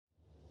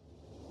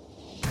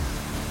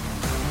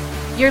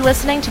You're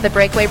listening to the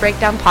Breakaway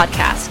Breakdown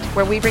podcast,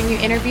 where we bring you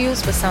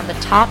interviews with some of the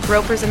top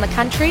ropers in the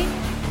country,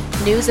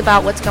 news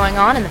about what's going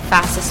on in the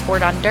fastest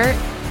sport on dirt,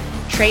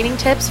 training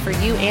tips for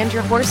you and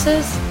your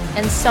horses,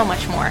 and so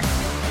much more.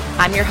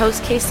 I'm your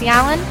host, Casey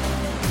Allen.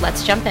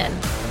 Let's jump in.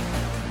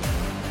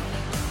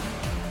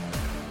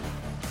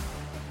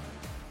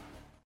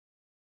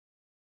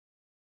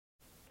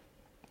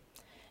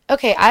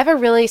 Okay, I have a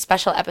really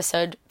special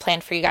episode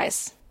planned for you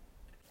guys.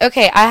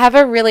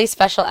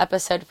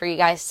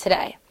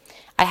 today.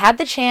 I had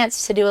the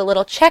chance to do a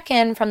little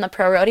check-in from the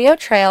Pro Rodeo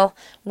Trail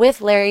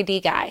with Larry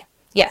D. Guy.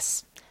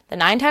 Yes, the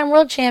 9-time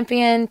world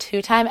champion,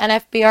 2-time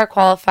NFBR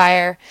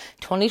qualifier,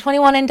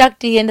 2021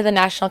 inductee into the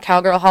National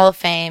Cowgirl Hall of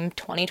Fame,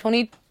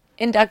 2020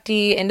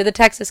 inductee into the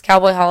Texas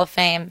Cowboy Hall of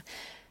Fame,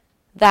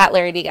 that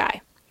Larry D. Guy.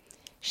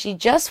 She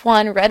just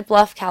won Red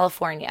Bluff,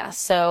 California,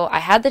 so I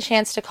had the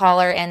chance to call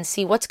her and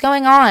see what's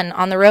going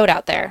on the road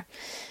out there.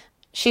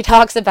 She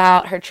talks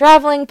about her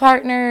traveling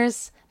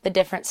partners, the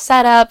different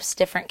setups,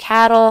 different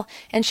cattle,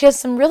 and she has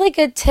some really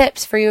good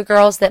tips for you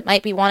girls that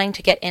might be wanting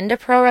to get into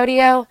pro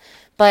rodeo,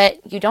 but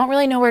you don't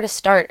really know where to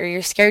start or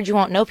you're scared you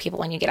won't know people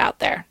when you get out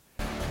there.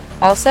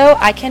 Also,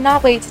 I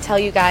cannot wait to tell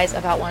you guys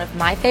about one of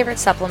my favorite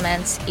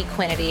supplements,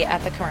 Equinety,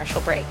 at the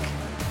commercial break.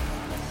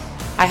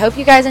 I hope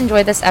you guys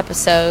enjoyed this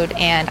episode,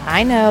 and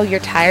I know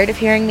you're tired of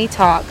hearing me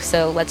talk,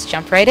 so let's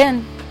jump right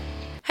in.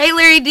 Hey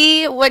Larry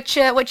D, what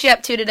you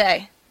up to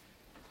today?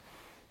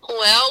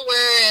 Well,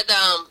 we're at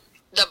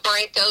the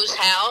Branco's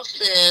house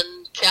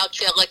in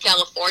Chowchilla,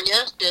 California,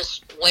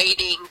 just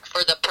waiting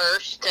for the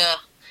purse to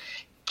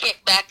kick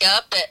back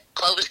up at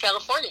Clovis,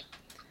 California.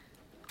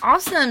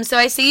 Awesome. So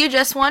I see you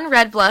just won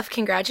Red Bluff.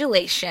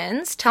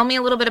 Congratulations. Tell me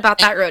a little bit about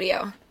that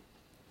rodeo.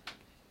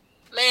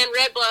 Man,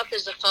 Red Bluff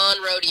is a fun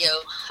rodeo.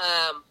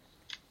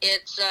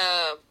 It's,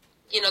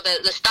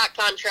 the stock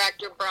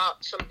contractor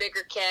brought some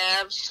bigger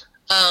calves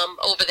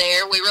over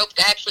there. We roped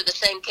actually the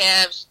same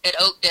calves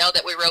at Oakdale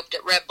that we roped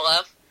at Red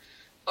Bluff.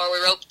 Or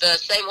we roped the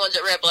same ones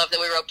at Red Bluff that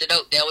we roped at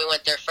Oakdale. We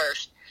went there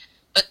first.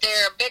 But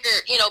they're a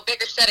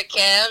bigger set of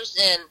calves,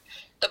 and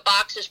the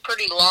box is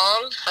pretty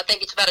long. I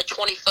think it's about a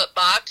 20-foot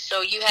box,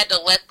 so you had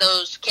to let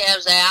those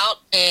calves out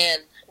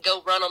and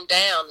go run them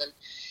down. And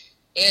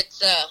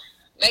it's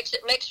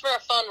makes for a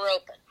fun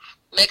roping.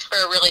 Makes for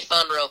a really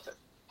fun roping.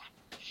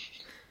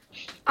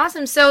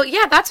 Awesome. So,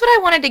 yeah, that's what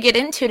I wanted to get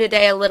into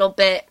today a little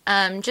bit.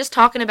 Just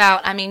talking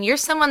about, you're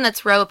someone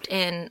that's roped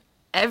in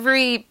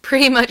every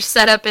pretty much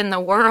setup in the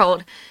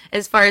world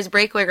as far as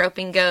breakaway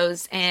roping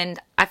goes, and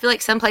I feel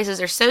like some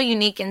places are so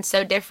unique and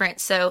so different.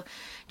 So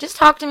just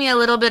talk to me a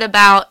little bit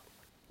about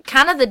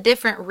kind of the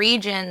different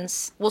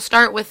regions. We'll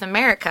start with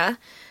America.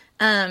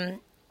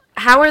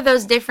 How are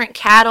those different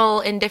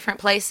cattle in different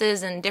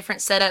places and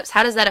different setups?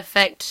 How does that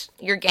affect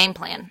your game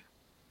plan?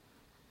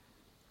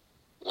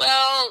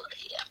 Well,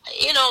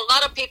 a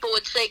lot of people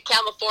would say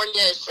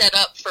California is set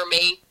up for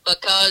me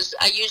because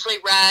I usually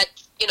ride,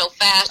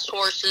 fast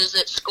horses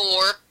that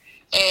score.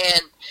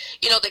 And,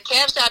 the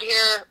calves out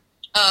here,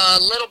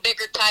 little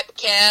bigger type of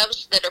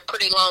calves that are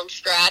pretty long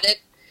strided.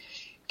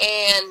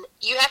 And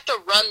you have to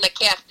run the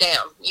calf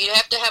down. You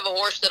have to have a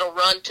horse that'll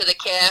run to the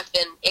calf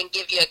and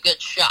give you a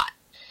good shot.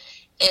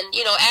 And,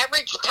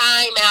 average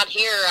time out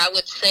here, I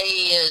would say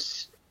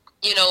is,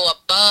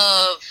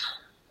 above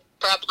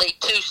probably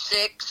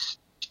 2.6.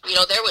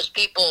 There was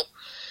people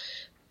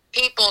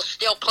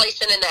still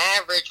placing in the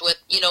average with,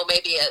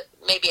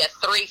 maybe a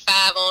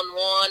 3.5 on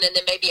one and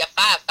then maybe a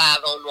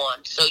 5.5 on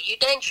one. So you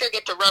dang sure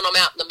get to run them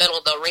out in the middle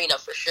of the arena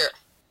for sure.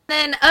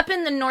 Then up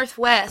in the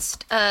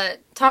Northwest,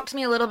 talk to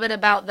me a little bit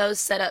about those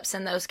setups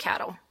and those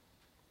cattle.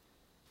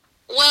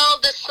 Well,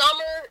 this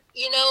summer,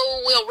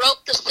 we'll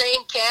rope the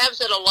same calves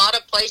at a lot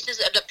of places.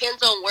 It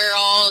depends on where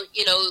all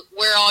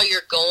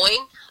you're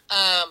going.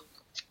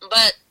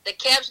 But the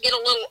calves get a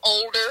little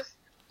older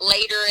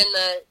later in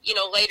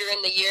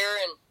the year,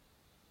 and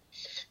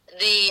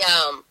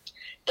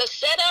the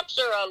setups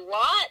are a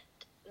lot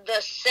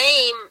the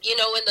same, in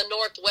the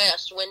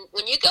Northwest.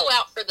 When you go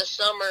out for the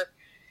summer,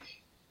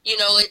 you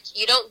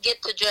don't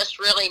get to just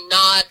really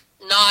nod,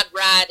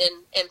 ride,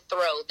 and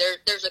throw.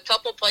 There's a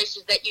couple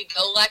places that you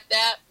go like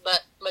that,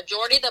 but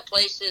majority of the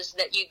places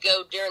that you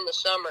go during the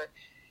summer,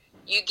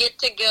 you get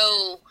to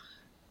go,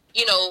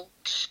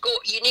 score.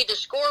 You need to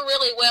score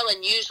really well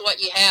and use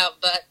what you have,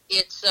 but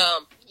it's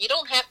you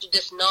don't have to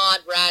just nod,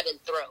 ride,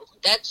 and throw.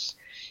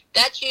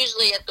 That's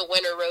usually at the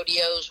winter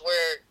rodeos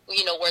where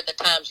the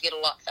times get a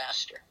lot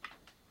faster.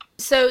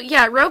 So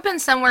yeah, roping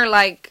somewhere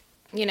like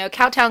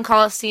Cowtown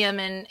Coliseum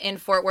in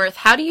Fort Worth,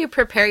 how do you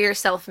prepare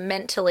yourself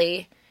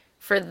mentally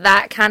for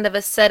that kind of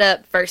a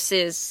setup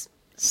versus,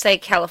 say,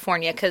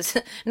 California? Because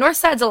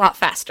Northside's a lot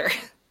faster.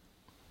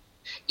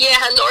 Yeah,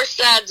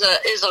 Northside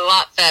is a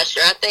lot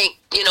faster. I think,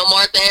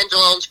 Martha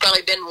Angelone's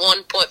probably been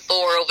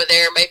 1.4 over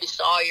there, maybe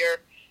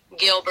Sawyer,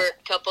 Gilbert,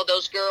 a couple of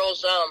those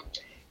girls.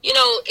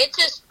 It's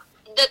just,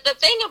 the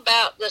thing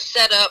about the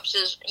setups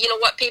is,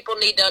 what people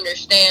need to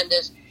understand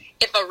is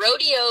if a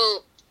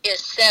rodeo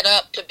is set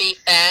up to be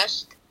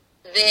fast,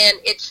 then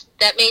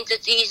that means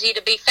it's easy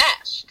to be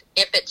fast.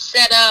 If it's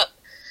set up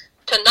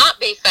to not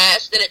be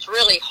fast, then it's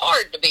really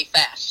hard to be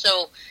fast.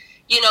 So,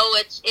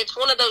 it's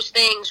one of those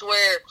things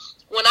where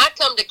when I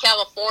come to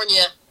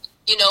California,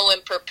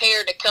 and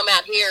prepare to come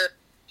out here,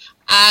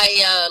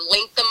 I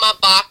lengthen my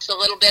box a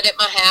little bit at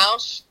my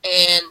house,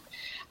 and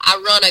I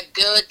run a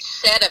good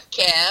set of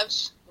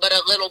calves, but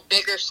a little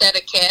bigger set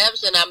of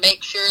calves, and I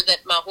make sure that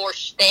my horse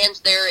stands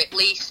there at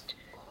least,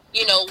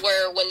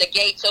 where when the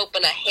gates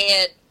open,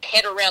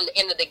 head around the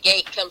end of the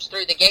gate comes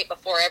through the gate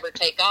before I ever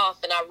take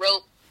off. And I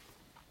rope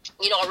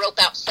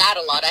outside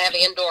a lot. I have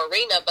an indoor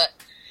arena, but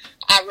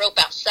I rope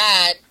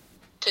outside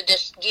to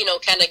just,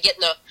 kind of get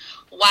in a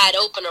wide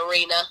open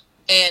arena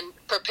and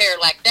prepare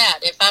like that.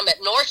 If I'm at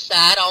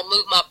Northside, I'll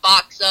move my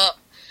box up,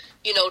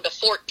 to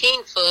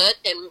 14 foot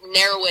and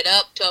narrow it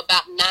up to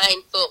about 9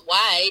 foot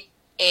wide.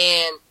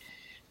 And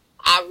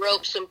I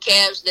rope some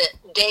calves that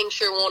dang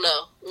sure want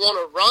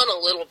to run a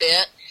little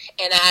bit.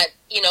 And I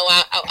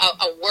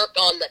work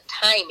on the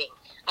timing.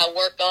 I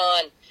work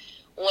on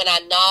when I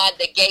nod,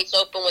 the gates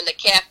open, when the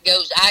calf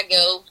goes, I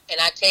go, and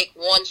I take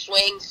one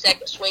swing,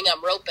 second swing,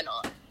 I'm roping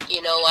on.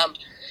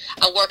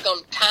 I work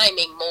on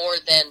timing more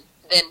than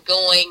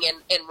going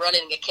and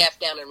running a calf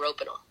down and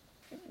roping on.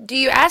 Do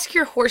you ask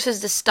your horses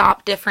to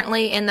stop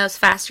differently in those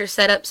faster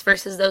setups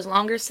versus those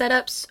longer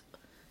setups?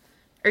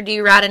 Or do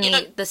you ride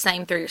any the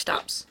same through your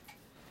stops?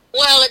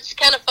 Well, it's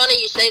kind of funny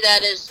you say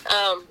that. Is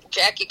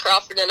Jackie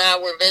Crawford and I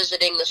were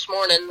visiting this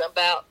morning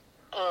about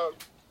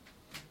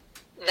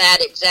that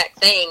exact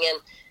thing. And,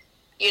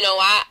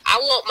 I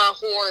want my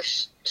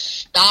horse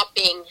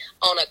stopping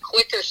on a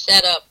quicker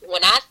setup.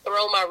 When I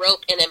throw my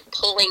rope and am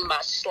pulling my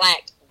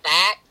slack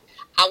back,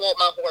 I want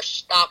my horse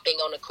stopping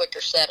on a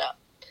quicker setup.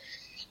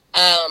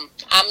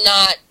 I'm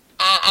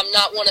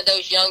not one of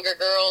those younger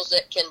girls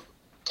that can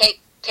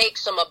take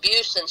some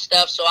abuse and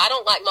stuff, so I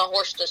don't like my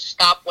horse to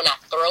stop when I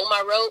throw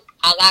my rope.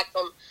 I like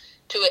them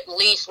to at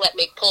least let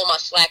me pull my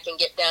slack and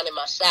get down in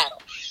my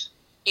saddle.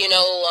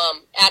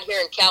 Out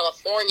here in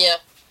California,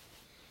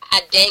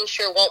 I dang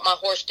sure want my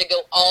horse to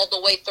go all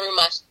the way through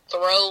my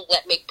throw,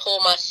 let me pull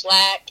my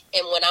slack,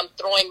 and when I'm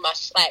throwing my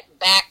slack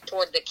back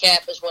toward the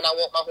calf is when I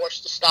want my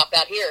horse to stop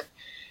out here.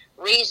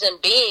 Reason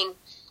being,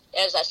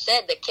 as I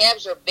said, the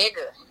calves are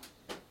bigger.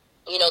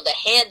 The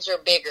heads are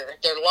bigger.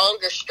 They're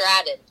longer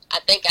strided. I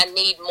think I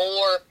need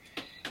more,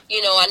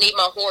 I need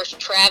my horse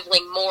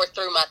traveling more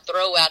through my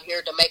throw out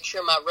here to make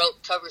sure my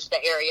rope covers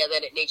the area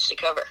that it needs to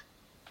cover.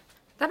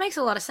 That makes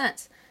a lot of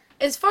sense.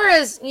 As far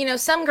as,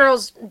 some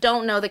girls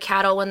don't know the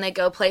cattle when they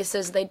go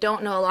places. They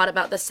don't know a lot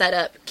about the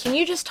setup. Can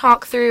you just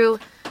talk through,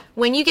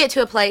 when you get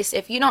to a place,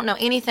 if you don't know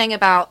anything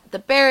about the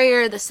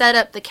barrier, the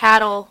setup, the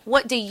cattle,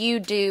 what do you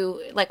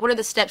do? Like, what are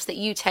the steps that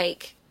you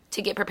take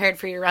to get prepared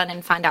for your run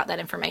and find out that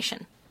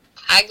information?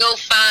 I go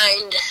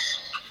find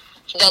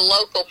the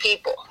local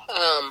people.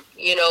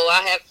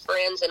 I have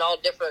friends in all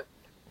different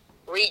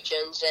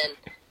regions, and,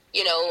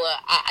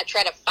 I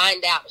try to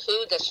find out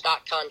who the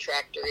stock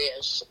contractor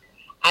is.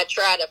 I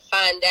try to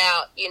find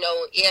out,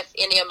 if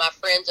any of my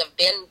friends have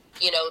been,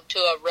 to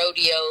a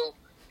rodeo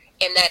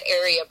in that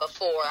area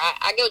before.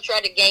 I go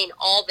try to gain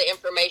all the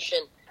information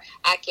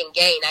I can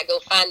gain. I go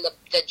find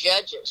the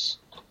judges.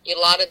 A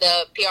lot of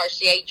the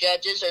PRCA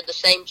judges are the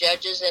same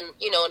judges in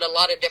a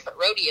lot of different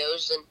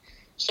rodeos, and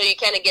so you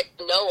kind of get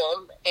to know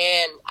them,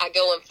 and I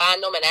go and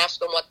find them and ask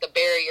them what the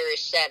barrier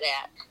is set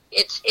at.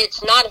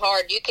 It's not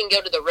hard. You can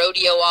go to the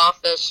rodeo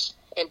office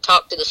and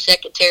talk to the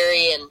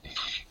secretary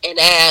and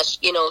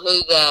ask,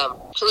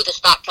 who the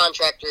stock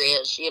contractor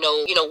is,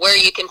 where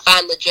you can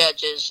find the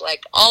judges,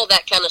 like all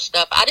that kind of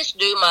stuff. I just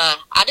do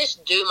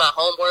my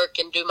homework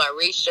and do my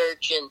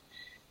research, and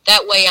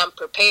that way I'm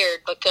prepared,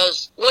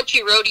 because once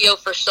you rodeo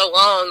for so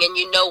long and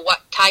you know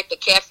what type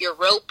of calf you're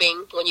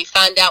roping, when you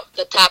find out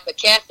the type of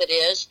calf it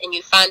is, and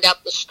you find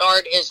out the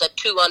start is a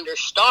 2-under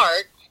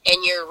start,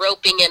 and you're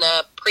roping in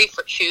a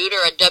pre-foot shoot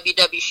or a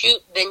WW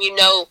shoot, then you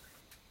know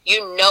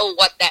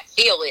what that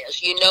feel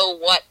is. You know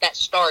what that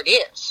start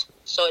is.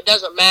 So it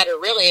doesn't matter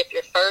really if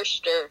you're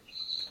first or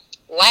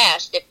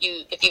last.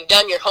 If you've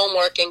done your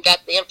homework and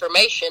got the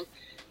information,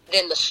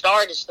 then the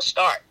start is the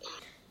start.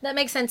 That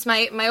makes sense.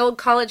 My old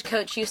college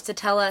coach used to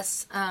tell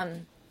us, I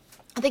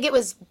think it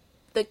was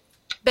the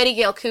Betty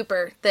Gale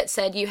Cooper that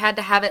said you had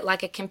to have it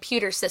like a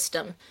computer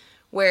system,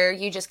 where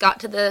you just got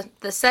to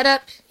the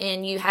setup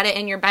and you had it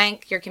in your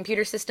bank, your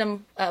computer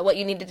system, what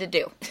you needed to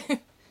do.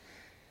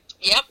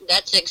 Yep,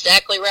 that's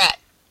exactly right.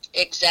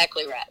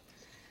 Exactly right.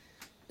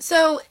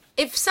 So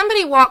if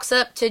somebody walks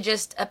up to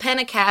just a pen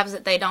of calves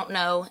that they don't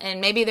know, and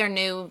maybe they're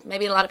new,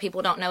 maybe a lot of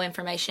people don't know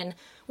information,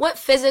 what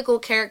physical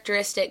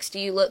characteristics do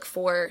you look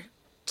for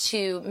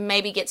to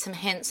maybe get some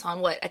hints on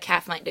what a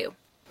calf might do?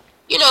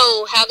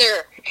 How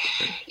they're,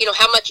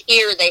 how much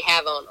ear they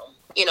have on them.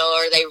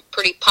 Are they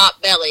pretty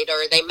pot-bellied,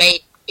 or are they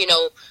made,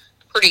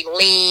 pretty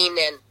lean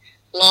and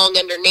long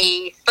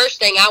underneath? First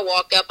thing I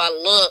walk up, I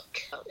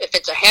look if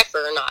it's a heifer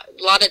or not.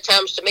 A lot of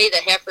times to me,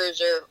 the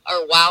heifers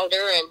are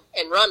wilder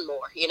and run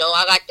more.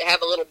 I like to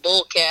have a little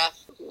bull calf.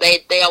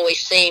 They always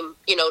seem,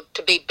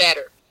 to be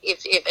better.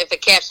 if a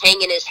calf's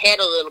hanging his head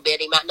a little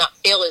bit, he might not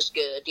feel as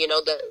good.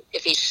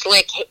 If he's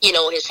slick,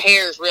 his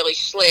hair is really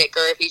slick,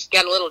 or if he's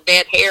got a little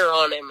dead hair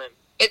on him. And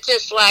it's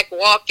just like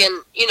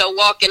walking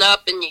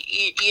up, and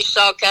you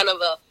saw kind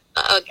of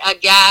a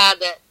guy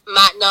that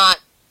might not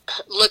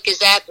look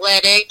as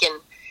athletic,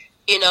 and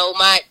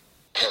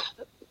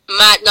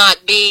might not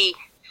be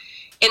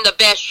in the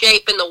best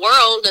shape in the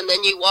world, and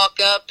then you walk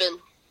up and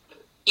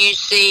you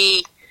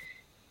see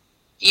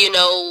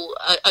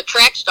a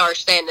track star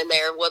standing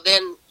there. Well,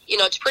 then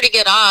it's pretty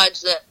good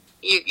odds that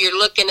you're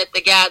looking at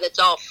the guy that's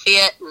all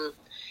fit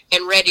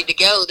and ready to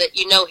go, that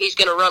he's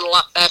going to run a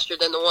lot faster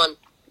than the one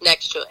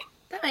next to him.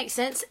 That makes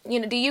sense.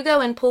 Do you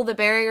go and pull the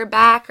barrier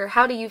back, or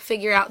how do you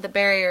figure out the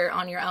barrier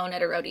on your own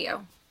at a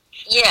rodeo?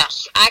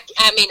 Yes, I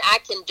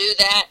can do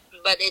that,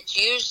 but it's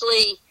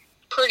usually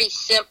pretty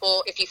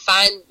simple if you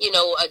find,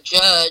 a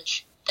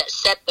judge that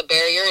set the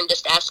barrier and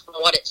just ask them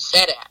what it's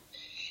set at.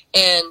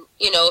 And,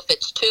 if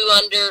it's 2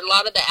 under, a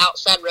lot of the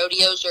outside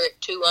rodeos are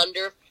at 2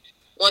 under.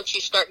 Once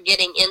you start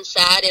getting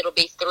inside, it'll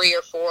be 3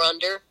 or 4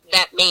 under.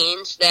 That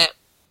means that,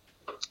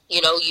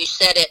 you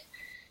set it,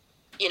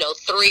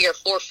 3 or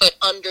 4 foot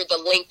under the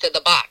length of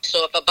the box.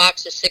 So if a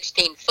box is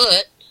 16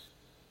 foot,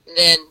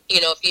 then,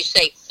 if you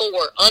say 4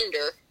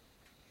 under,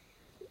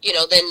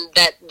 then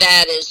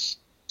that is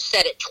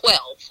set at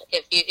 12.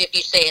 If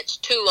you say it's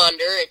 2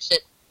 under, it's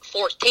at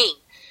 14.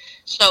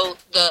 So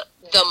the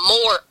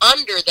more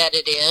under that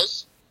it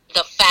is,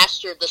 the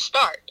faster the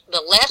start.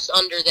 The less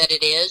under that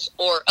it is,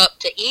 or up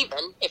to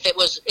even, if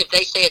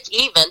they say it's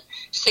even,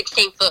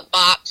 16-foot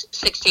box,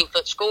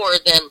 16-foot score,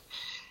 then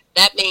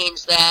that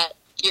means that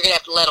you're going to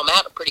have to let them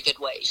out a pretty good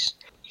ways.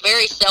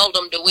 Very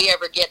seldom do we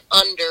ever get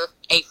under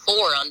a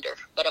 4 under,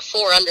 but a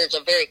 4 under is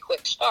a very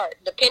quick start,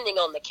 depending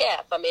on the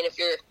calf. I mean, if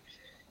you're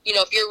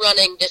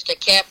running just a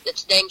calf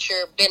that's dang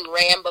sure been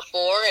ran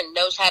before and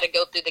knows how to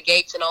go through the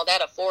gates and all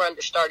that, a 4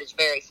 under start is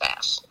very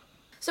fast.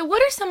 So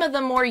what are some of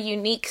the more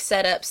unique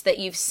setups that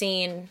you've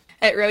seen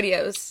at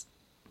rodeos?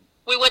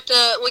 We got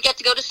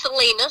to go to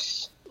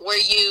Salinas, where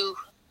you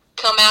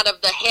come out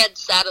of the head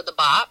side of the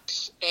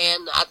box,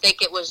 and I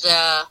think it was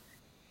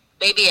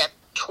maybe a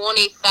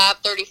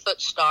 25,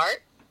 30-foot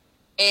start.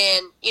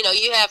 And,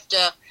 you have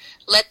to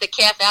let the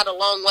calf out a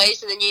long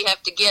ways, and then you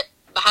have to get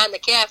behind the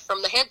calf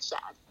from the head side.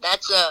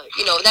 That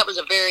was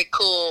a very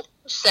cool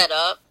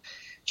setup.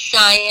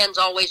 Cheyenne's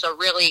always a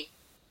really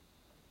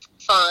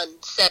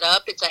fun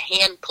setup. It's a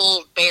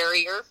hand-pulled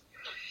barrier,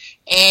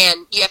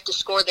 and you have to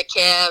score the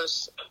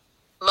calves.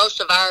 Most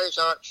of ours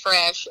aren't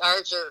fresh.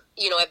 Ours are,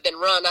 have been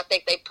run. I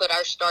think they put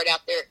our start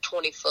out there at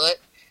 20 foot,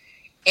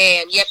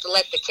 and you have to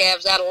let the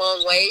calves out a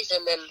long ways,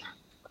 and then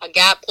a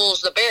guy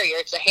pulls the barrier.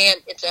 It's a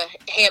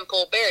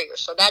hand-pulled barrier,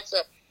 so that's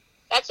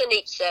a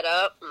neat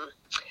setup. And,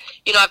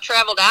 I've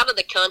traveled out of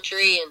the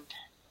country,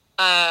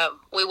 and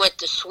we went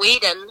to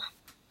Sweden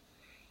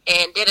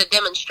and did a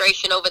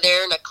demonstration over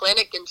there in a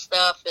clinic and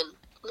stuff. And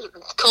the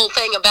cool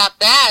thing about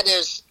that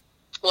is,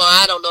 well,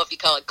 I don't know if you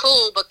call it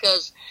cool,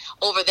 because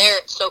over there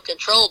it's so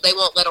controlled they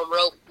won't let them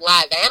rope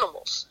live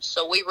animals.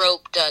 So we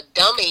roped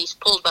dummies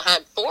pulled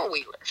behind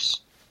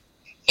 4-wheelers,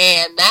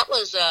 and that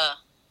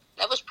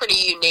was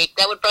pretty unique.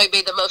 That would probably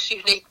be the most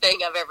unique thing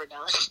I've ever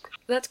done.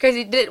 That's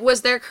crazy.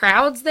 Was there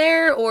crowds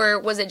there, or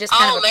was it just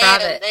kind of a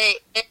private?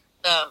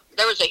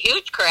 There was a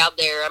huge crowd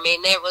there. I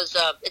mean, there was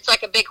it's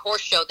like a big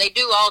horse show. They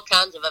do all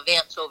kinds of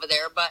events over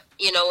there, but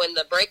in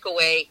the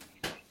breakaway,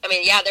 I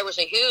mean, yeah, there was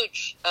a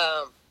huge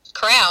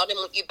crowd, and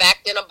you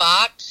backed in a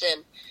box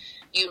and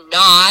you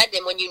nod,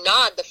 and when you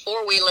nod, the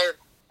 4-wheeler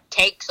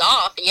takes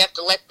off, and you have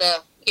to let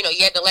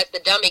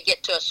the dummy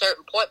get to a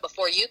certain point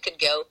before you could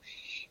go.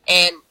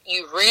 And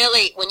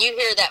when you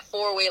hear that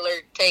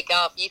 4-wheeler take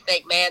off, you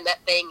think, man,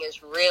 that thing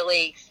is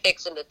really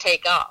fixing to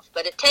take off.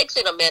 But it takes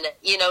it a minute,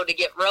 to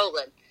get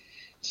rolling.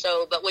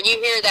 So, but when you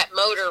hear that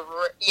motor,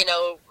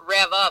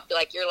 rev up,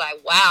 you're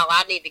like, wow,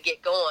 I need to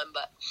get going.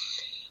 But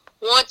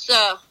once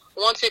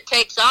it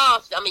takes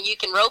off, I mean, you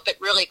can rope it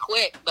really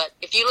quick. But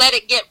if you let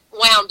it get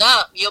wound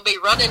up, you'll be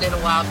running in a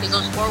while, because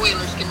those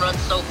 4-wheelers can run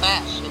so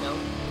fast,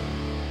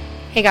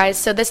 Hey guys,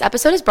 so this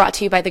episode is brought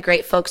to you by the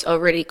great folks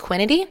over at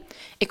Equinety.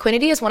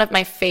 Equinety is one of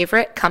my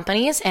favorite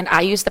companies, and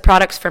I use the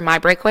products for my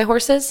breakaway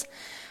horses.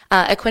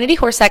 Equinety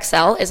Horse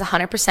XL is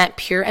 100%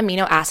 pure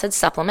amino acid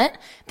supplement.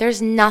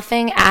 There's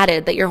nothing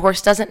added that your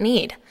horse doesn't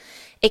need.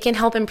 It can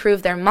help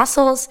improve their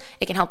muscles.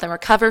 It can help them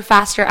recover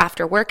faster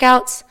after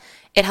workouts.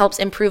 It helps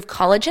improve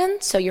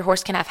collagen, so your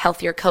horse can have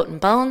healthier coat and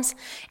bones.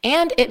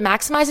 And it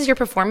maximizes your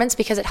performance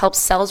because it helps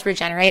cells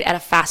regenerate at a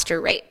faster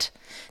rate.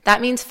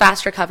 That means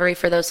fast recovery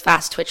for those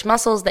fast twitch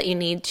muscles that you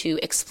need to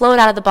explode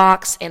out of the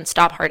box and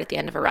stop hard at the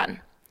end of a run.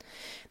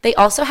 They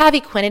also have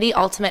Equinety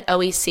Ultimate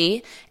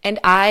OEC, and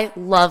I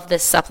love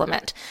this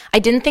supplement. I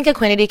didn't think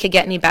Equinety could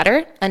get any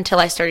better until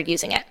I started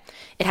using it.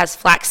 It has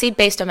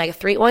flaxseed-based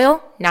omega-3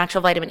 oil,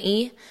 natural vitamin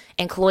E,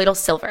 and colloidal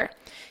silver.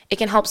 It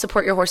can help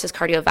support your horse's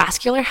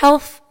cardiovascular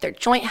health, their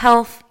joint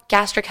health,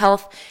 gastric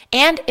health,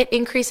 and it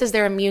increases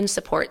their immune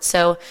support.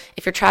 So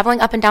if you're traveling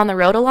up and down the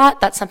road a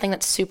lot, that's something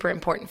that's super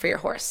important for your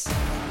horse.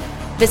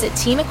 Visit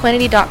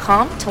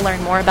teamequinity.com to learn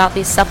more about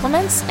these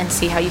supplements and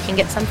see how you can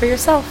get some for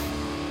yourself.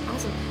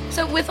 Awesome.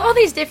 So with all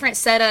these different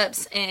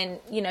setups and,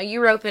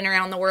 you roping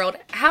around the world,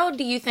 how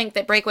do you think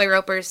that breakaway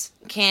ropers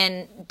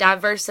can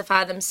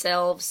diversify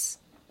themselves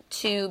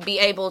to be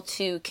able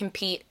to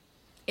compete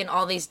in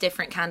all these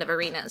different kind of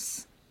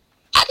arenas?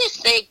 I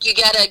just think you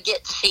got to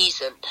get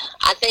seasoned.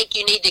 I think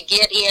you need to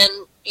get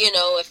in,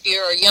 if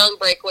you're a young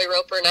breakaway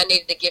roper, and I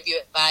needed to give you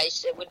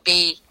advice, it would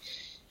be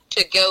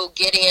to go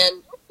get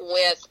in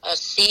with a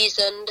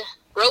seasoned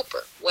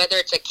roper, whether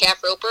it's a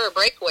calf roper or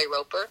breakaway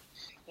roper.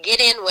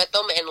 Get in with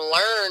them and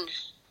learn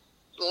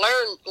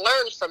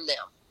from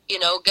them.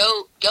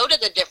 Go to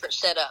the different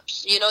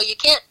setups. You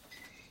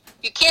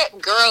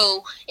can't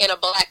grow in a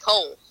black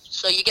hole.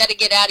 So you got to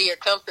get out of your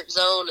comfort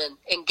zone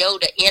and go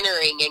to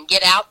entering and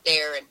get out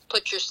there and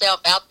put yourself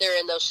out there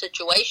in those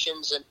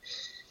situations. And,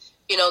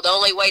 the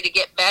only way to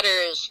get better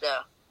is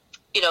to,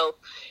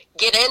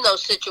 get in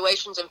those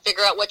situations and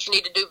figure out what you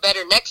need to do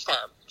better next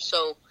time.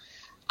 So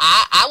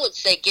I would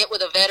say get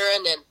with a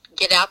veteran and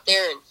get out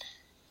there and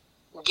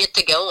get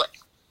to going.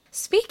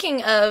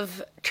 Speaking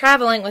of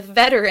traveling with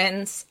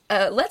veterans,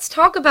 let's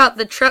talk about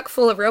the truck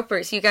full of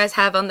ropers you guys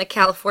have on the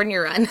California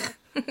run.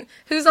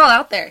 Who's all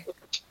out there?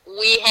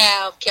 We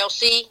have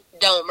Kelsey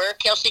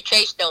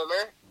Chase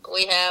Domer.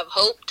 We have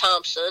Hope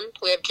Thompson.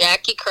 We have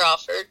Jackie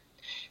Crawford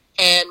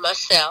and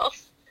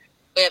myself.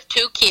 We have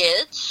 2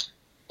 kids.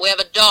 We have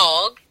a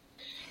dog.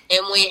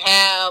 And we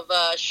have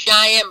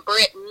Cheyenne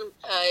Britton,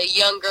 a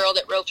young girl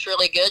that ropes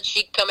really good.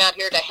 She'd come out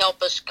here to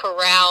help us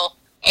corral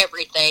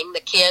everything, the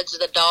kids,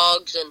 the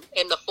dogs, and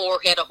the 4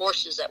 head of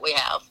horses that we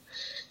have.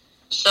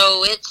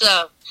 So it's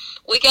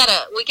we got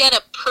a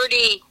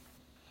pretty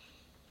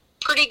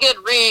good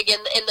rig,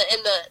 and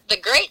the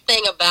great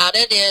thing about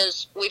it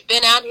is we've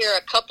been out here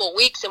a couple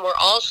weeks and we're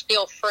all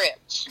still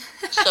friends.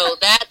 So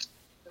that's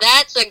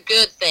a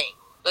good thing,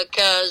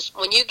 because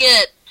when you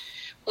get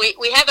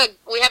we have a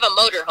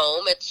motor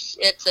home.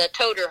 It's a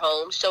toter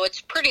home, so it's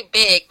pretty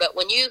big. But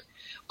when you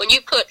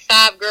put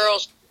 5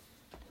 girls,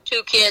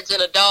 2 kids,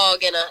 and a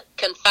dog in a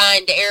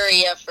confined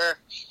area for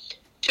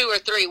 2 or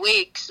 3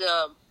 weeks,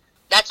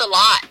 that's a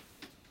lot.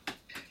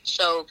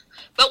 So,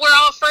 but we're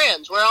all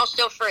friends. We're all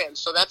still friends,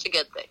 so that's a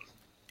good thing.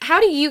 How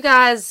do you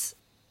guys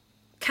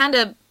kind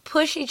of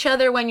push each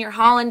other when you're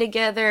hauling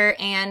together,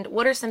 and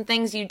what are some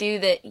things you do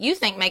that you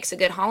think makes a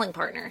good hauling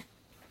partner?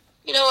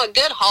 A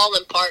good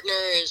hauling partner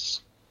is,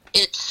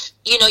 you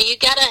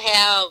gotta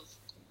have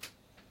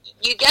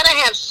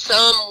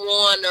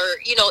someone, or,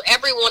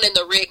 everyone in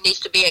the rig needs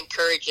to be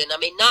encouraging. I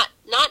mean, not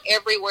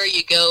everywhere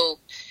you go,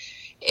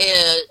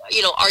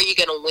 are you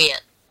gonna win?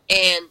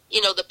 And,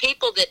 the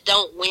people that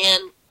don't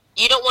win,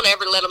 you don't want to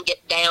ever let them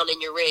get down in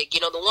your rig.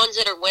 The ones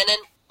that are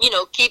winning,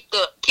 keep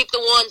the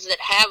ones that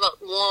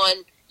haven't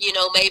won,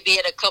 maybe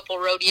at a couple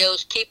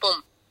rodeos, keep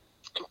them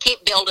and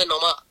keep building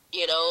them up,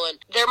 and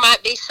there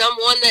might be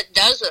someone that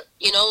doesn't,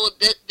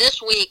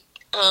 this week,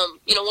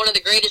 one of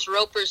the greatest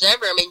ropers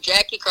ever. I mean,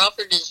 Jackie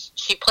Crawford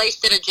she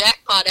placed at a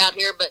jackpot out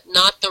here, but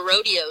not the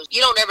rodeos. You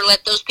don't ever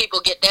let those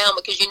people get down,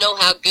 because you know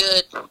how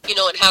good,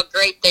 and how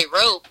great they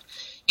rope.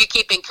 You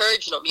keep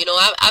encouraging them.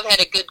 I've had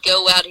a good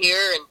go out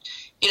here, and,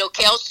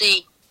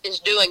 Kelsey is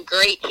doing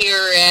great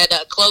here at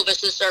Clovis.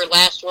 This is our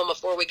last one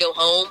before we go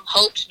home.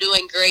 Hope's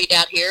doing great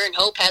out here, and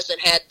Hope hasn't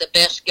had the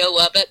best go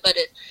of it, but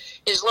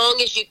as long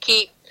as you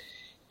keep,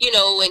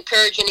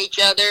 encouraging each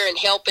other and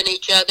helping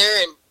each other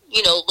and,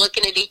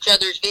 looking at each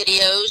other's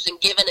videos and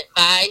giving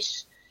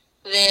advice,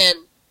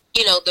 then,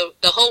 the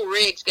whole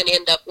rig's going to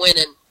end up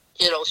winning,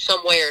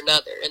 some way or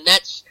another. And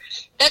that's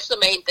the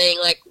main thing.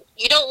 Like,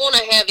 you don't want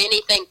to have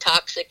anything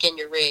toxic in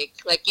your rig.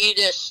 Like, you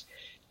just,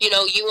 you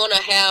want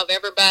to have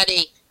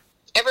everybody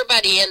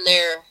in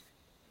there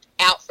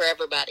out for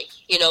everybody.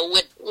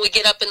 When we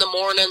get up in the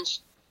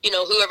mornings,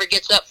 whoever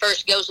gets up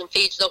first goes and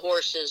feeds the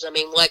horses. I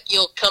mean, like,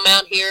 you'll come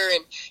out here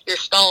and your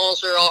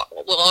stalls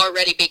will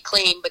already be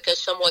clean because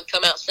someone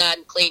come outside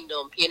and cleaned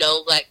them.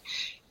 Like,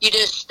 you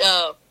just,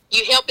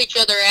 you help each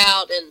other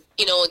out and,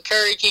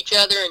 encourage each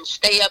other and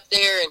stay up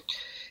there, and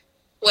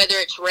whether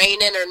it's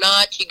raining or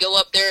not, you go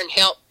up there and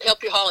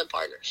help your hauling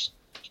partners.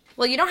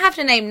 Well, you don't have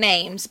to name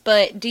names,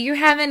 but do you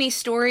have any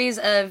stories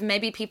of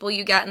maybe people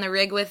you got in the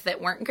rig with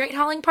that weren't great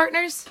hauling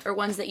partners, or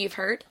ones that you've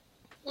heard?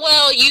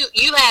 Well,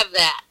 you have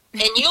that,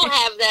 and you'll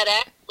have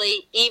that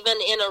actually even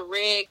in a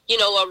rig,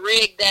 a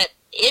rig that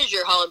is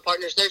your hauling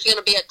partners. There's going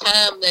to be a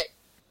time that,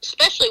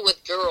 especially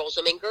with girls,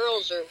 I mean,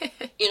 girls are,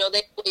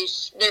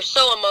 they're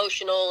so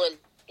emotional, and,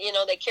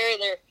 they carry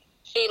their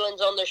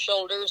feelings on their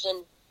shoulders,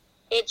 and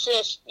it's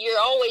just, you're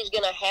always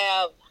going to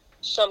have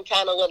some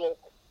kind of little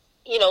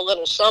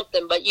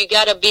something, but you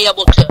got to be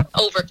able to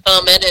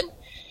overcome it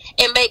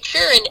and make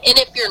sure. And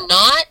if you're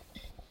not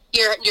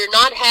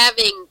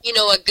having,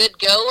 a good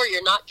go, or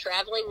you're not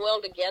traveling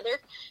well together,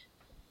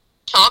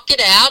 talk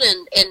it out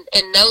and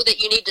know that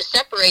you need to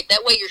separate.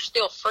 That way you're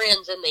still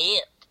friends in the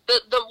end.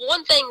 The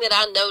one thing that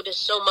I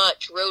noticed so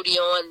much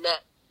rodeoing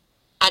that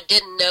I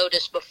didn't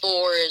notice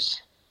before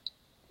is,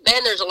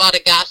 man, there's a lot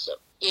of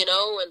gossip, and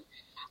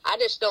I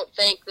just don't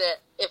think that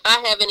if I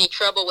have any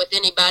trouble with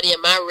anybody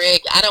in my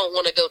rig, I don't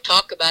want to go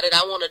talk about it.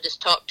 I want to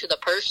just talk to the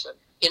person.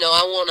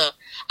 I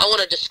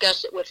want to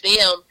discuss it with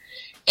them,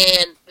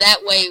 and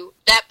that way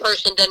that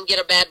person doesn't get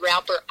a bad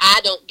rap, or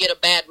I don't get a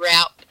bad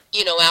rap,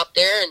 out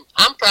there. And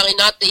I'm probably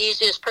not the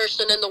easiest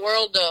person in the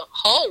world to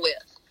haul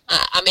with.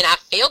 I mean, I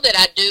feel that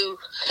I do.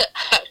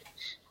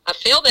 I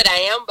feel that I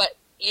am, but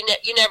you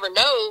never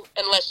know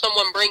unless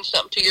someone brings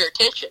something to your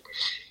attention.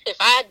 If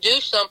I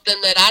do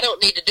something that I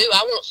don't need to do,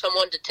 I want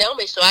someone to tell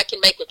me so I can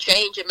make a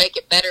change and make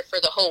it better for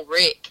the whole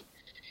rig.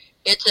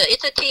 It's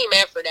a team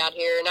effort out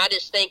here, and I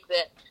just think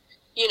that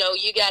you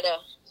gotta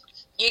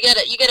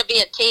be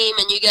a team,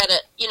 and you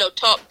gotta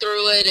talk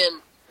through it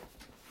and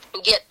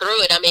get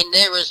through it. I mean,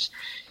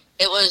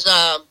 it was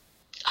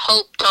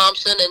Hope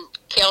Thompson and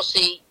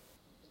Kelsey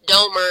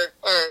Domer,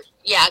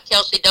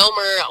 Kelsey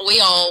Domer. We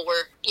all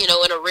were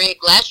in a rig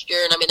last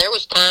year, and I mean there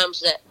was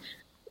times that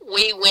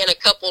we went a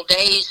couple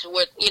days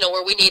where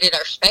we needed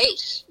our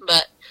space.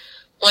 But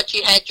once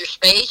you had your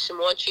space and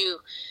once you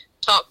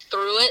talked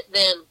through it,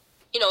 then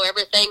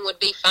everything would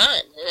be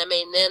fine. And I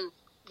mean then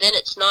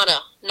it's not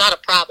a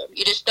problem.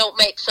 You just don't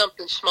make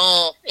something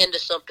small into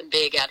something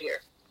big out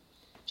here.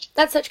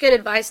 That's such good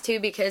advice, too,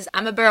 because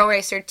I'm a barrel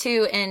racer,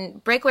 too,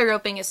 and breakaway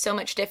roping is so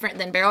much different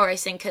than barrel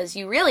racing because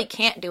you really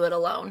can't do it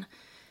alone.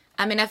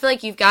 I mean, I feel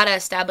like you've got to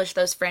establish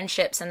those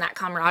friendships and that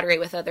camaraderie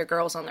with other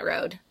girls on the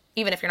road,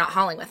 even if you're not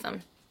hauling with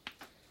them.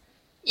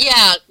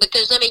 Yeah,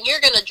 because, I mean, you're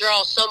going to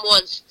draw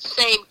someone's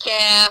same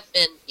calf,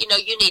 and, you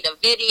need a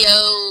video,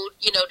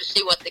 to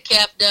see what the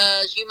calf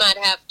does. You might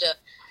have to,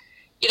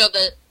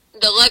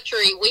 the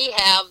luxury we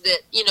have that,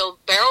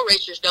 barrel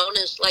racers don't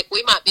is, like,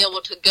 we might be able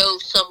to go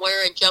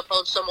somewhere and jump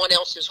on someone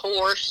else's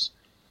horse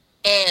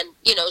and,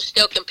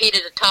 still compete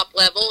at a top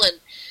level. And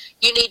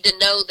you need to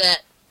know that,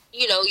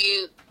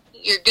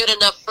 you're good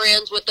enough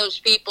friends with those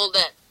people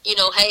that,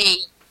 hey,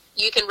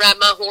 you can ride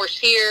my horse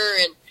here,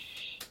 and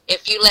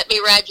if you let me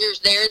ride yours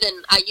there, then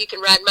you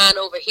can ride mine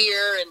over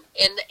here.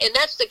 And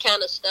that's the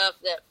kind of stuff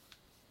that,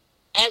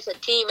 as a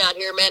team out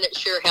here, man, it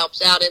sure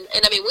helps out. And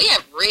I mean, we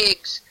have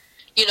rigs,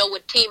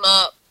 would team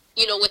up,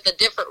 with a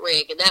different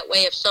rig. And that way,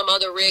 if some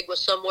other rig was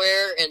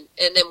somewhere and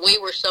then we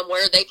were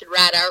somewhere, they could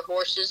ride our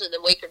horses and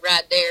then we could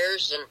ride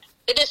theirs. And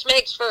it just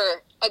makes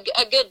for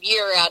a good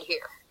year out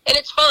here. And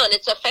it's fun.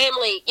 It's a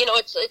family,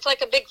 it's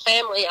like a big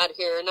family out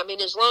here. And I mean,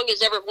 as long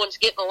as everyone's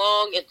getting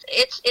along,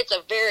 it's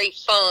a very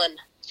fun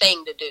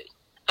thing to do.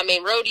 I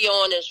mean,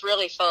 rodeoing is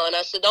really fun.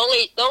 I said, the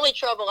only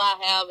trouble I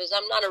have is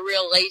I'm not a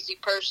real lazy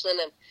person.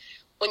 And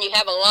when you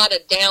have a lot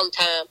of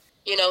downtime,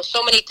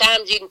 so many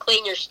times you can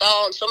clean your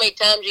stall and so many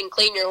times you can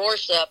clean your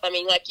horse up. I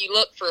mean, like you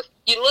look for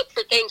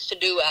things to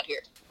do out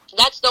here.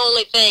 That's the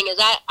only thing is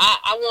I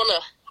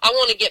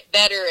want to get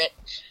better at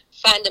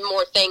finding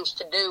more things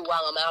to do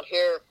while I'm out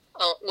here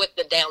with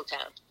the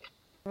downtime.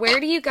 Where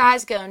do you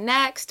guys go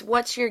next?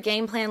 What's your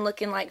game plan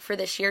looking like for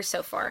this year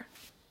so far?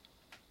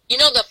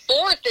 The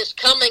 4th is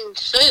coming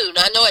soon.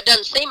 I know it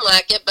doesn't seem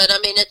like it, but I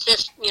mean, it's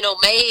just,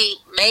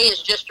 May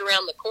is just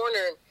around the corner,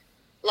 and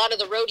a lot of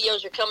the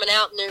rodeos are coming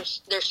out, and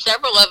there's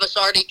several of us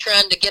already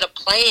trying to get a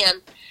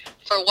plan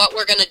for what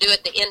we're going to do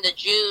at the end of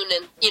June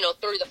and,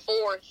 through the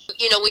 4th.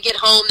 We get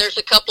home, there's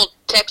a couple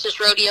Texas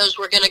rodeos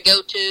we're going to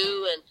go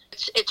to, and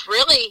it's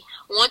really,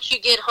 once you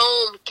get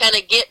home, kind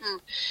of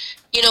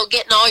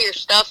getting all your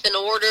stuff in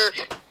order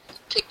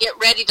to get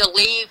ready to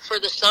leave for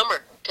the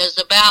summer,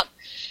 because about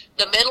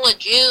the middle of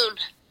June,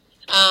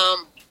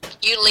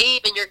 you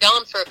leave and you're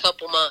gone for a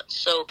couple months.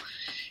 So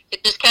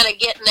it's just kind of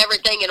getting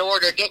everything in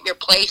order, getting your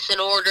place in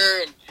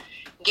order and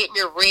getting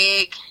your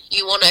rig.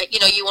 You want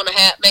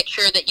to make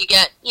sure that you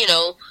got,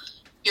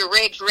 your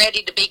rig's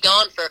ready to be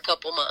gone for a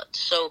couple months.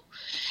 So,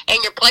 and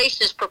your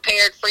place is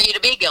prepared for you to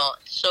be gone.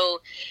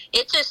 So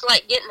it's just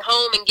like getting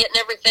home and getting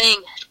everything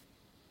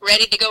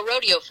ready to go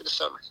rodeo for the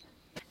summer.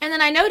 And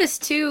then I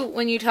noticed, too,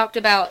 when you talked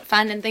about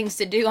finding things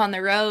to do on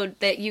the road,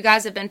 that you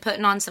guys have been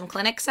putting on some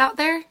clinics out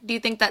there. Do you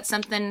think that's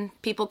something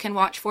people can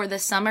watch for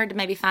this summer to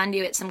maybe find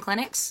you at some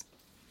clinics?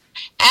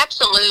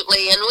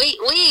 Absolutely. And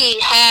we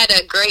had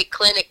a great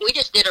clinic. We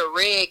just did a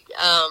rig.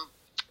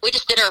 We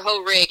just did our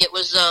whole rig. It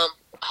was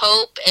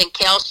Hope and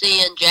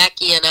Kelsey and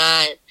Jackie and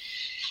I.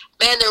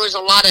 Man, there was a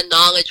lot of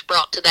knowledge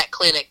brought to that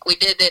clinic. We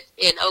did it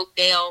in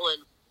Oakdale,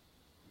 and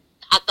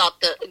I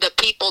thought the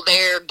people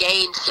there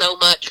gained so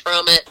much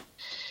from it,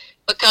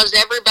 because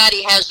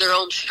everybody has their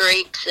own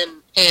strengths,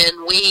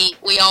 and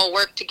we all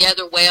work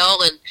together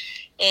well, and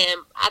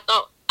I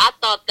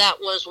thought that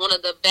was one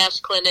of the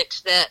best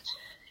clinics that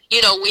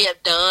we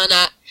have done.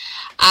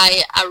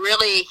 I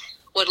really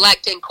would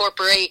like to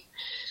incorporate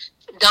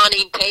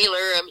Donnie Taylor.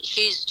 I mean,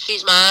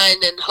 she's mine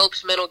and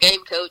Hope's mental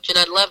game coach, and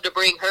I'd love to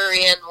bring her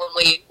in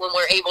when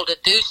we're able to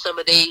do some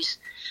of these,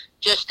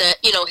 just to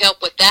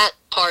help with that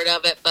part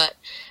of it. But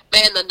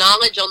man, the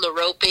knowledge on the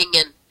roping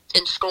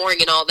and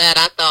scoring and all that,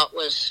 I thought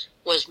was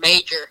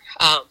major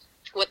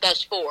with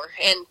us four.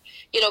 And,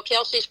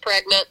 Kelsey's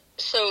pregnant,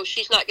 so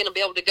she's not going to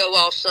be able to go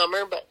all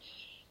summer, but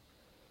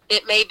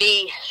it may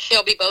be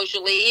Shelby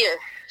Beaujolais or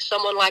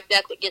someone like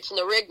that gets in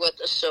the rig with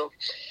us. So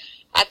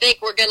I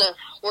think we're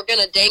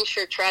gonna dang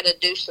sure try to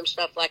do some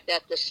stuff like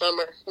that this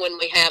summer when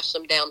we have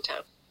some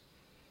downtime.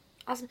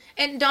 Awesome.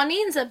 And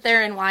Dawneen's up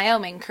there in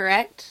Wyoming,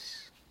 correct?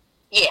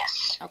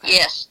 Yes. Okay.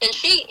 Yes. And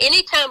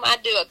anytime I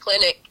do a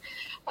clinic,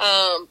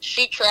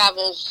 she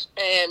travels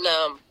and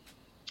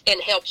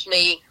helps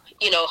me,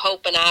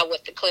 Hope and I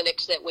with the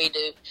clinics that we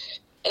do.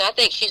 And I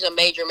think she's a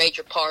major,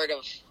 major part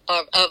of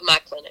my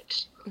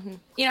clinics.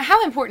 Mm-hmm.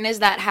 How important is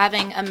that,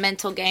 having a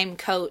mental game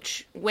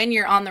coach when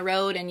you're on the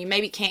road and you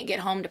maybe can't get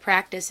home to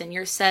practice and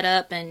you're set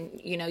up and,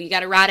 you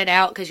got to ride it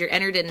out because you're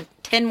entered in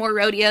 10 more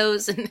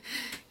rodeos?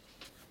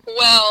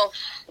 Well,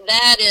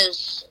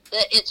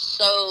 it's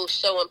so,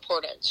 so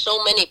important.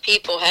 So many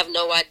people have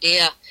no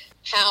idea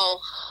how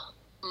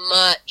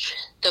much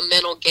the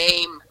mental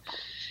game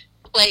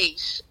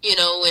plays,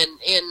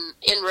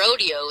 in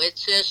rodeo.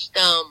 It's just,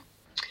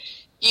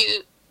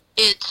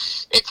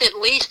 it's at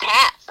least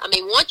half. I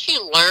mean, once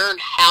you learn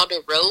how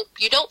to rope,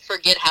 you don't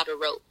forget how to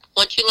rope.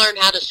 Once you learn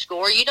how to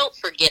score, you don't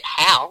forget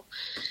how.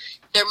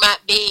 There might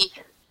be,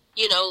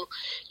 you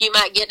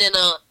might get in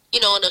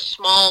a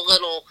small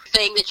little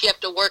thing that you have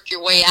to work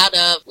your way out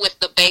of with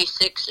the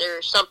basics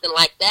or something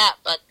like that.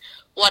 But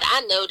what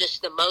I notice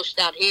the most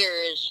out here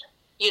is,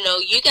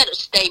 you got to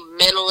stay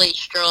mentally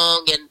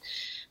strong and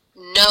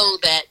know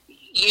that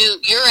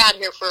you're out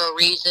here for a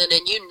reason,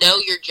 and you know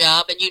your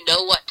job and you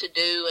know what to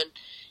do, and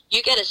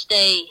you got to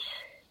stay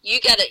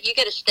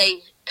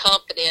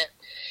confident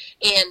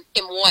in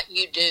what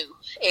you do.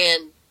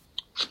 And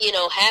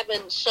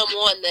having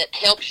someone that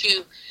helps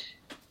you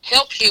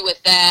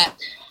with that,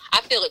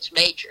 I feel it's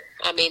major.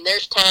 I mean,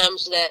 there's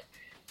times that,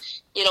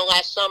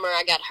 last summer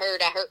I got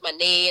hurt. I hurt my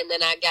knee, and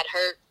then I got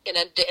hurt in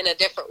a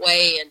different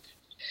way, and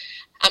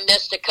I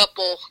missed a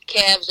couple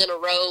calves in a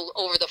row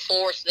over the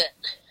fourth that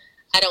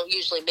I don't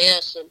usually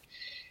miss, and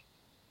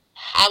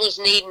I was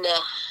needing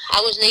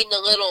a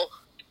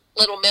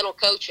little mental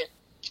coaching.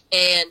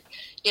 And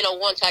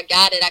once I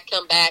got it, I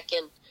come back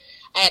and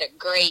I had a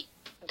great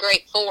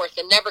fourth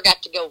and never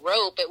got to go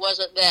rope. It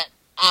wasn't that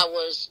I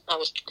was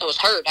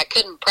hurt. I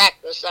couldn't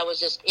practice. I was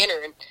just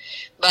entering,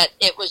 but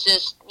it was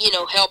just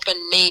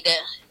helping me to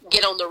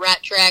get on the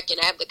right track and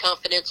have the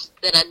confidence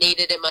that I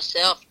needed in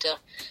myself to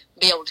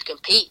be able to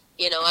compete.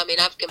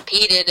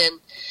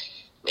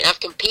 I've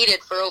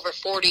competed for over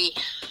 40,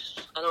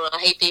 I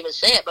hate to even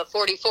say it, but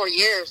 44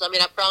 years. I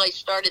mean, I probably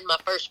started my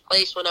first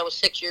place when I was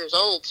 6 years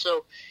old.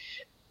 So,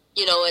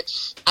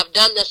 I've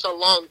done this a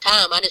long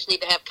time. I just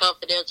need to have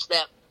confidence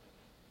that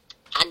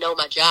I know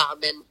my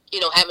job, and,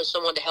 having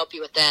someone to help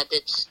you with that,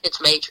 it's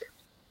major.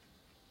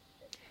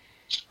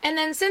 And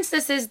then, since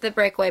this is the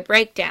Breakaway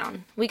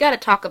Breakdown, we got to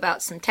talk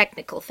about some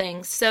technical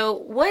things. So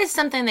what is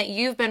something that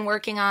you've been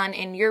working on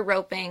in your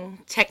roping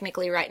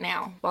technically right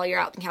now while you're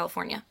out in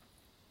California?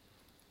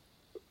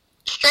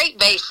 Straight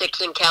basics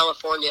in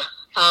California.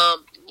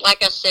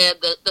 Like I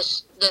said,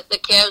 the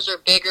calves are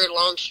bigger,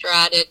 long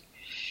strided.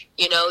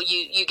 You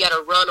got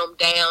to run them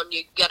down.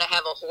 You got to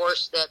have a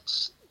horse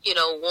that's,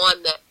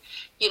 one that,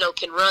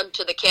 can run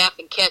to the calf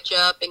and catch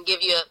up and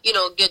give you,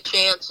 a good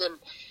chance. And,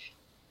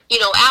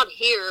 out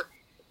here,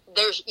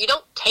 you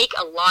don't take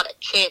a lot of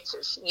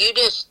chances. You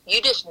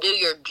just do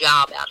your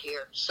job out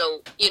here.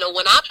 So,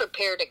 when I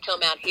prepare to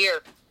come out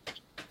here,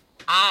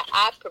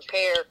 I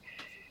prepare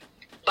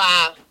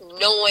by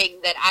knowing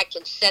that I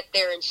can sit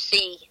there and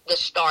see the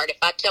start. If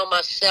I tell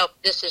myself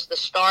this is the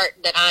start,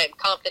 that I am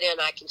confident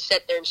I can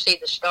sit there and see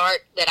the start,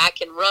 that I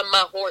can run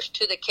my horse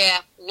to the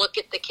calf, look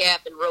at the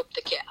calf, and rope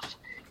the calf.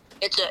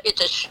 It's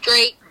a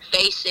straight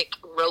basic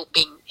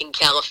roping in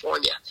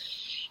California.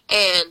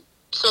 And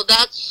so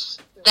that's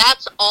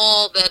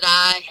all that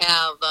I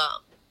have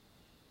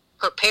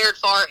prepared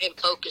for and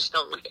focused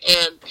on.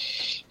 And,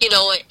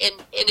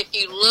 and if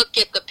you look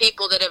at the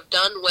people that have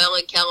done well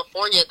in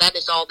California, that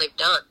is all they've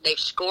done. They've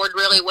scored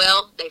really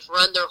well. They've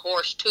run their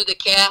horse to the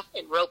calf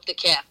and roped the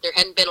calf. There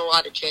hadn't been a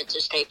lot of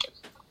chances taken.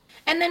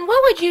 And then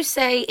what would you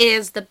say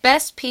is the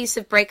best piece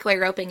of breakaway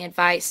roping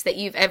advice that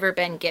you've ever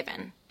been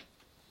given?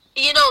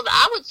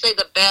 I would say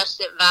the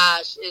best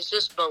advice is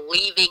just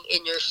believing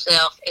in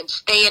yourself and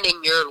staying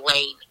in your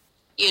lane.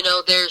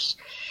 There's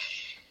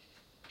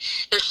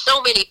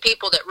so many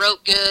people that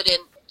rope good,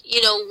 and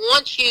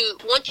once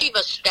you've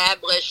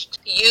established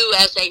you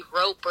as a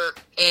roper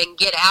and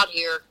get out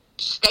here,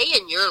 stay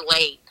in your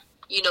lane.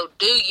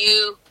 Do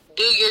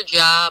your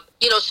job.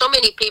 So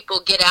many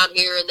people get out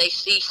here and they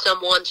see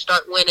someone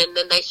start winning,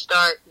 then they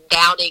start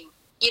doubting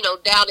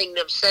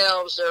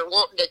themselves or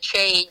wanting to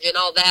change and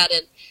all that.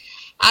 And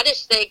I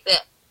just think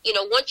that,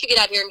 once you get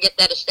out here and get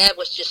that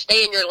established, just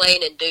stay in your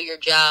lane and do your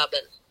job,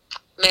 and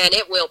man,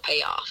 it will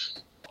pay off.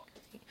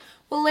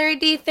 Well, Larry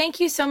D., thank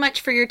you so much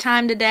for your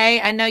time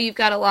today. I know you've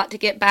got a lot to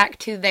get back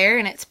to there,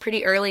 and it's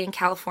pretty early in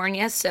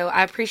California, so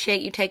I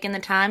appreciate you taking the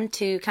time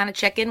to kind of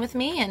check in with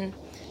me and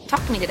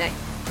talk to me today.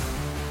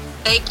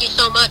 Thank you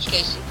so much,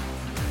 Casey.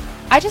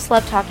 I just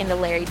love talking to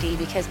Larry D.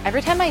 because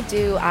every time I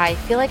do, I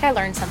feel like I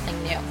learn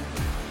something new.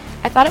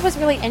 I thought it was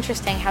really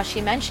interesting how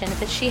she mentioned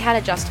that she had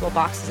adjustable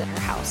boxes at her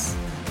house.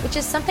 which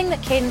is something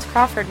that Cadence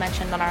Crawford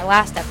mentioned on our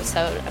last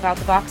episode about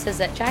the boxes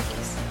at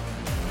Jackie's.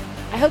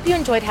 I hope you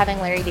enjoyed having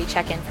Larry D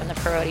check in from the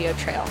Pro Rodeo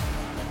Trail.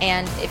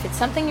 And if it's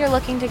something you're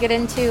looking to get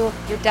into,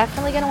 you're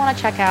definitely going to want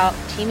to check out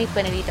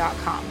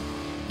teamequinity.com,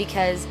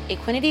 because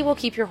Equinity will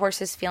keep your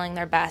horses feeling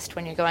their best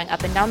when you're going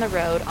up and down the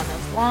road on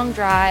those long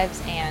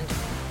drives and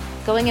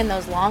going in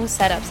those long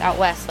setups out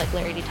west like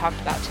Larry D talked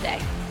about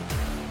today.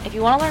 If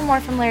you want to learn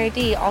more from Larry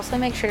D, also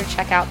make sure to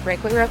check out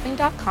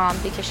breakawayroping.com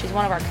because she's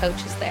one of our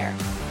coaches there.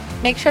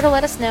 Make sure to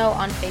let us know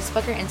on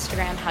Facebook or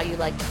Instagram how you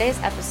liked today's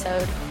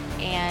episode,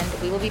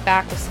 and we will be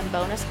back with some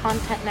bonus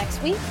content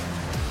next week.